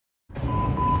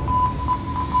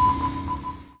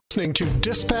Listening to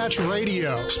Dispatch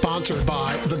Radio, sponsored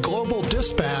by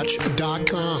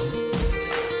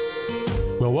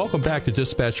theglobaldispatch.com. Well, welcome back to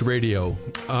Dispatch Radio.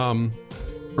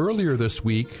 Earlier this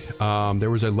week, there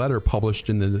was a letter published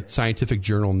in the scientific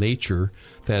journal Nature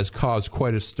that has caused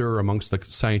quite a stir amongst the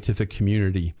scientific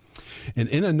community. And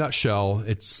in a nutshell,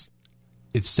 it's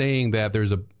saying that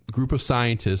there's a group of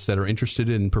scientists that are interested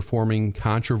in performing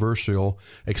controversial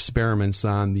experiments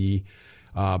on the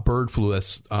bird flu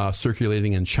that's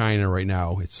circulating in China right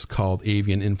now. It's called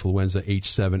avian influenza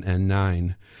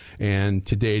H7N9. And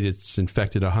to date, it's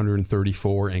infected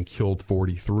 134 and killed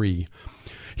 43.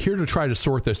 Here to try to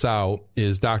sort this out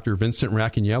is Dr. Vincent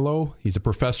Racaniello. He's a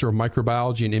professor of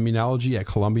microbiology and immunology at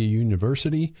Columbia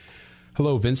University.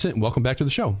 Hello, Vincent, and welcome back to the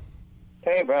show.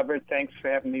 Hey, Robert. Thanks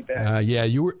for having me back.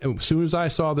 You were. As soon as I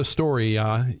saw the story,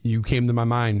 you came to my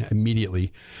mind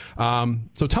immediately.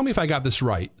 So tell me if I got this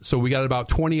right. So we got about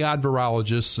 20-odd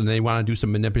virologists, and they want to do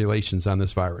some manipulations on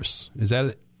this virus. Is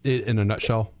that it in a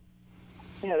nutshell?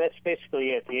 Yeah, that's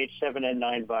basically it. The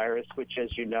H7N9 virus, which,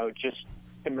 as you know, just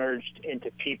emerged into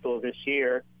people this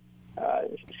year,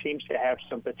 seems to have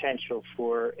some potential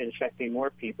for infecting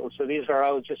more people. So these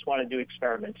virologists want to do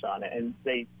experiments on it, and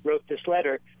they wrote this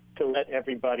letter to let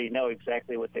everybody know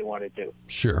exactly what they want to do.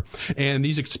 Sure. And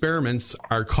these experiments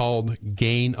are called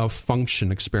gain-of-function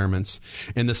experiments.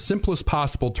 In the simplest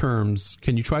possible terms,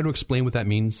 can you try to explain what that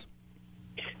means?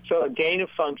 So a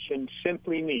gain-of-function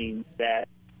simply means that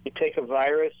you take a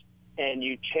virus and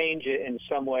you change it in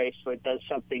some way so it does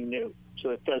something new. So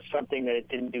it does something that it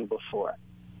didn't do before.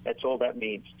 That's all that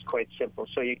means. It's quite simple.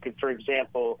 So you could, for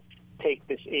example, take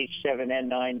this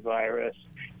H7N9 virus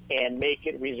and make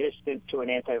it resistant to an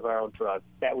antiviral drug.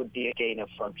 That would be a gain of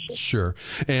function. Sure.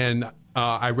 And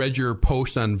I read your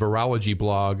post on Virology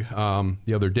blog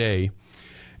the other day,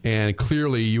 and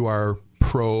clearly you are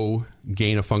pro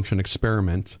gain of function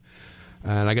experiment.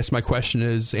 And I guess my question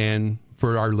is, and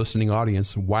for our listening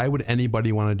audience, why would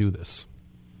anybody want to do this?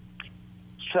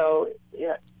 So,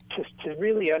 yeah, to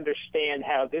really understand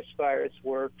how this virus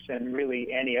works and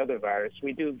really any other virus,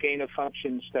 we do gain of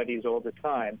function studies all the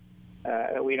time.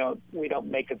 We don't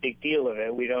make a big deal of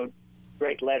it. We don't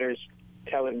write letters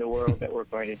telling the world that we're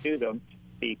going to do them,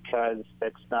 because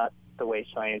that's not the way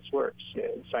science works.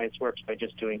 Science works by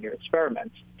just doing your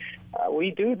experiments.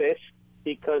 We do this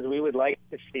because we would like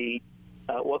to see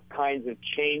what kinds of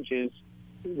changes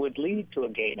would lead to a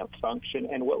gain of function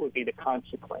and what would be the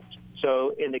consequence.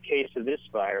 So in the case of this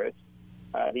virus,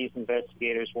 these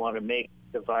investigators want to make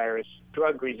the virus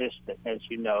drug resistant. As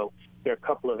you know, there are a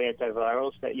couple of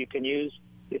antivirals that you can use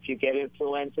if you get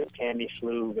influenza,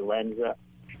 Tamiflu, Valenza,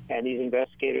 and these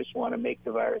investigators want to make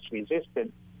the virus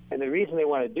resistant. And the reason they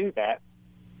want to do that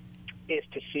is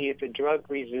to see if a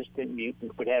drug-resistant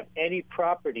mutant would have any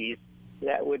properties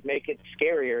that would make it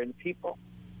scarier in people.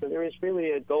 So there is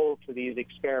really a goal to these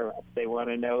experiments. They want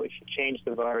to know, if you change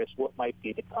the virus, what might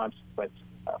be the consequence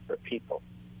for people.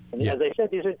 And as I said,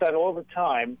 these are done all the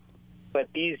time,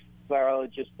 but these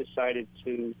virologists decided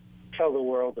to tell the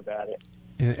world about it.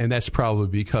 And that's probably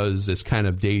because it's kind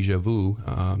of deja vu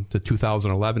to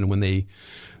 2011 when they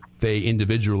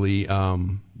individually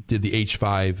did the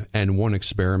H5N1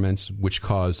 experiments, which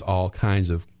caused all kinds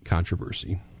of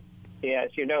controversy. Yeah,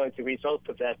 as you know, as a result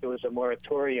of that, there was a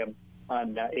moratorium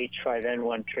on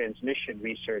H5N1 transmission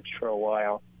research for a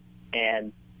while.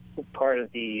 And part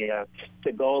of the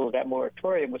goal of that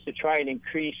moratorium was to try and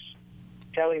increase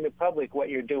telling the public what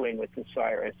you're doing with this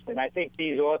virus. And I think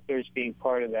these authors, being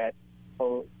part of that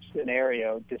whole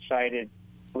scenario, decided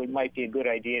it might be a good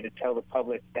idea to tell the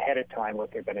public ahead of time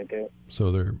what they're going to do.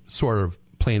 So they're sort of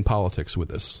playing politics with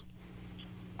this.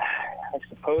 I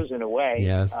suppose, in a way.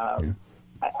 Yes.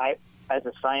 I, as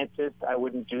a scientist, I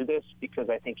wouldn't do this because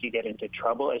I think you get into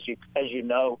trouble. As you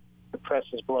know, the press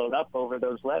is blown up over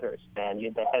those letters, and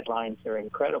the headlines are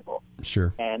incredible.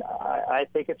 Sure. And I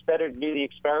think it's better to do the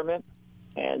experiment,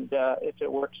 and if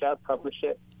it works out, publish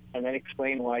it, and then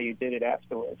explain why you did it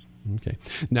afterwards. Okay.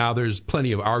 Now, there's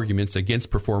plenty of arguments against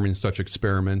performing such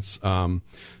experiments.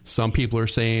 Some people are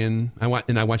saying, I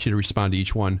want you to respond to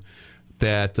each one,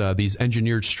 that these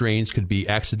engineered strains could be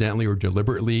accidentally or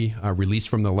deliberately released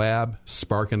from the lab,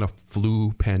 sparking a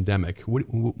flu pandemic.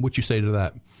 What'd you say to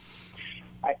that?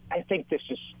 I think this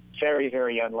is very,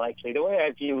 very unlikely. The way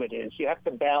I view it is you have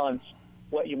to balance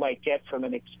what you might get from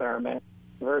an experiment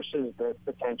versus the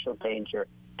potential danger.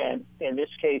 And in this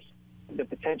case, the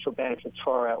potential benefits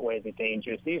far outweigh the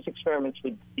dangers. These experiments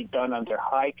would be done under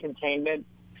high containment.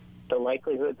 The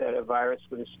likelihood that a virus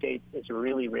would escape is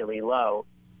really, really low.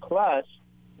 Plus,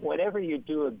 whenever you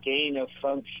do a gain of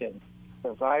function,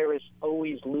 the virus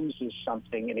always loses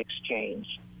something in exchange.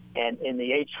 And in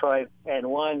the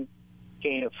H5N1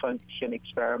 gain-of-function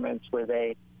experiments where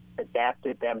they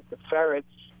adapted them to ferrets,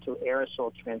 to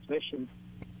aerosol transmission,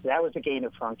 that was a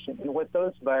gain-of-function. And what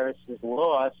those viruses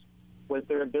lost was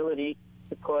their ability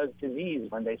to cause disease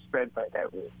when they spread by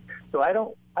that route. So I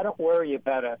don't worry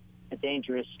about a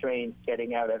dangerous strain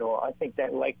getting out at all. I think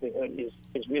that likelihood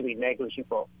is really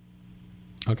negligible.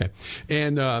 Okay.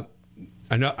 And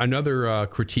another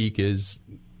critique is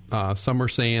some are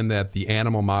saying that the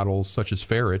animal models, such as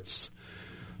ferrets,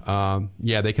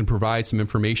 they can provide some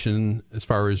information as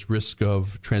far as risk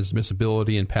of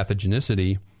transmissibility and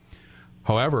pathogenicity.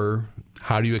 However,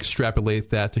 how do you extrapolate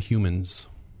that to humans?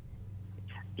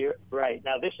 You're right.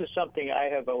 Now, this is something I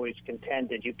have always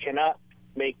contended. You cannot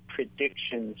make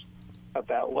predictions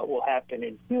about what will happen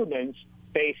in humans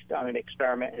based on an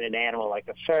experiment in an animal like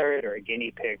a ferret or a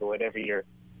guinea pig or whatever your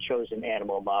chosen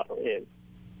animal model is.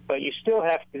 But you still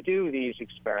have to do these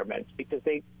experiments because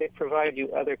they provide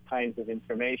you other kinds of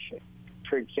information.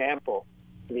 For example,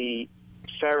 the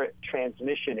ferret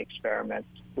transmission experiments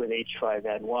with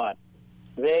H5N1,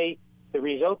 the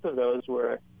result of those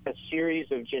were a series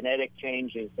of genetic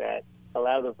changes that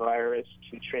allow the virus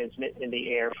to transmit in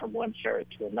the air from one ferret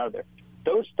to another.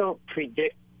 Those don't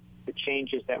predict the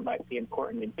changes that might be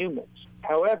important in humans.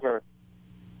 However,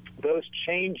 those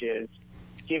changes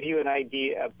give you an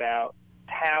idea about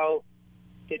how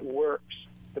it works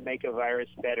to make a virus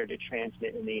better to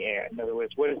transmit in the air. In other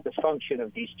words, what is the function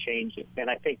of these changes? And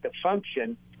I think the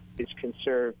function is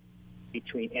conserved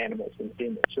between animals and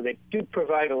humans. So they do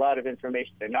provide a lot of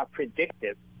information. They're not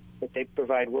predictive, but they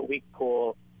provide what we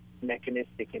call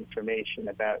mechanistic information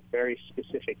about very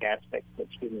specific aspects of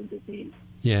human disease.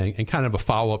 Yeah, and kind of a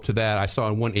follow-up to that, I saw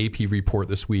in one AP report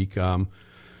this week,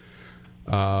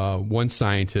 one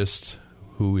scientist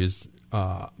who is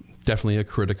definitely a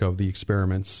critic of the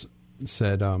experiments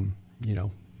said,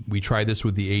 we tried this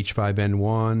with the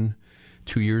H5N1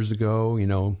 2 years ago, we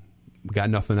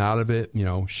got nothing out of it.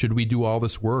 Should we do all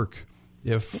this work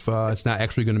if it's not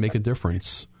actually going to make a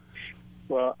difference?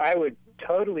 Well, I would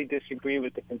totally disagree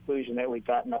with the conclusion that we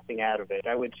got nothing out of it.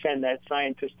 I would send that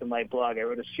scientist to my blog. I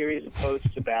wrote a series of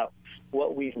posts about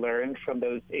what we've learned from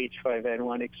those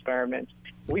H5N1 experiments.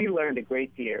 We learned a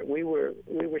great deal. We were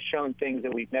shown things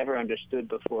that we've never understood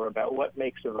before about what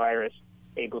makes a virus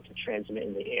able to transmit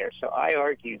in the air. So I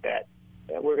argue that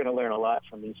we're going to learn a lot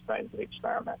from these kinds of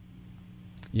experiments.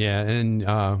 Yeah,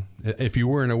 and if you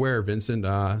weren't aware, Vincent,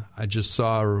 I just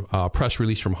saw a press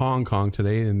release from Hong Kong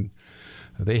today, and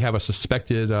they have a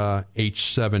suspected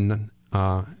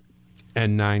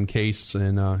H7N9 case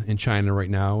in China right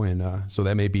now, and so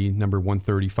that may be number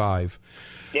 135.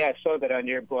 Yeah, I saw that on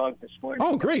your blog this morning.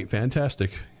 Oh, great.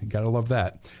 Fantastic. Got to love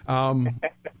that.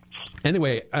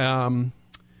 Anyway,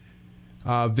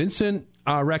 Vincent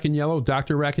Racaniello,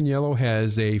 Dr. Racaniello,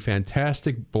 has a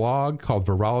fantastic blog called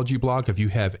Virology Blog. If you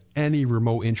have any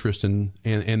remote interest in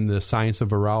the science of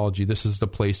virology, this is the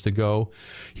place to go.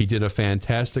 He did a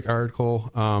fantastic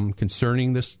article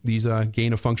concerning these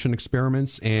gain-of-function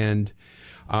experiments, and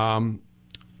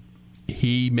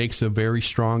he makes a very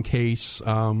strong case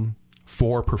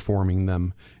for performing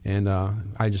them, and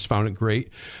I just found it great.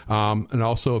 And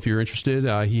also, if you're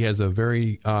interested, he has a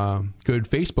very good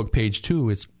Facebook page,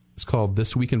 too. It's called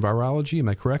This Week in Virology. Am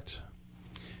I correct?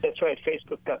 That's right,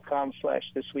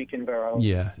 facebook.com/thisweekinvirology.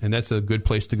 Yeah, and that's a good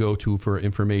place to go to for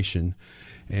information.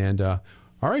 And all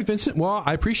right, Vincent, well,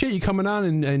 I appreciate you coming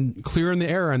on and clearing the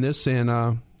air on this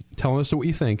and telling us what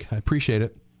you think. I appreciate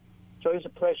it. It's always a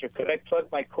pleasure. Could I plug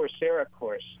my Coursera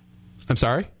course? I'm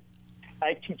sorry?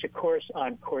 I teach a course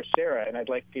on Coursera, and I'd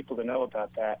like people to know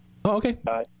about that. Oh, okay.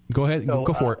 Go ahead. So,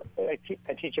 go for it.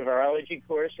 I teach a virology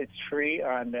course. It's free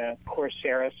on the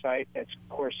Coursera site. That's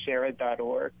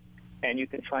Coursera.org. And you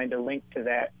can find a link to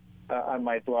that on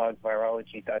my blog,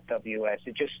 virology.ws.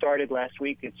 It just started last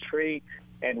week. It's free,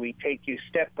 and we take you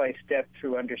step by step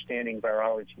through understanding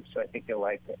virology. So I think you'll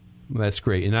like it. Well, that's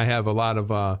great. And I have a lot of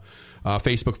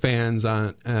Facebook fans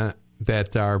on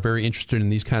that are very interested in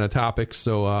these kind of topics.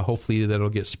 So hopefully that'll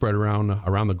get spread around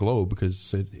the globe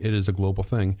because it is a global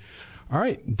thing. All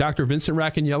right. Dr. Vincent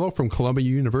Racaniello from Columbia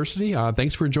University,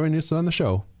 thanks for joining us on the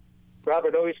show.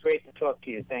 Robert, always great to talk to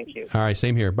you. Thank you. All right.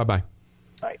 Same here. Bye-bye.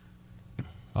 Bye.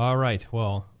 All right.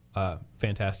 Well,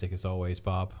 fantastic as always,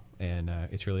 Bob. And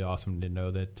it's really awesome to know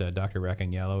that Dr.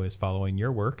 Racaniello is following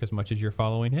your work as much as you're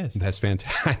following his. That's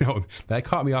fantastic. I know that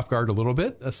caught me off guard a little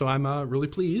bit, so I'm really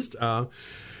pleased.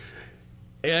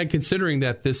 And considering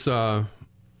that this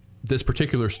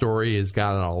particular story has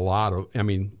gotten a lot of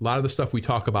the stuff we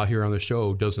talk about here on the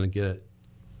show doesn't get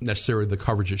necessarily the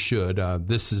coverage it should.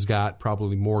 This has got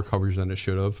probably more coverage than it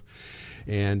should have.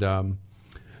 And,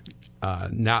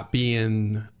 not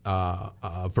being a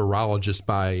virologist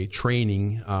by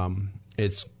training,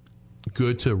 it's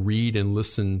good to read and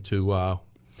listen to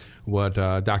what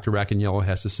Dr. Racaniello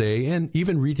has to say, and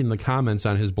even reading the comments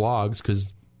on his blogs,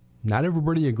 because not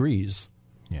everybody agrees.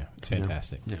 Yeah, it's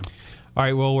fantastic. Yeah. All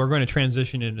right, well, we're going to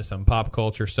transition into some pop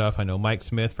culture stuff. I know Mike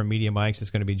Smith from Media Mikes is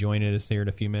going to be joining us here in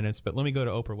a few minutes, but let me go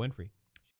to Oprah Winfrey.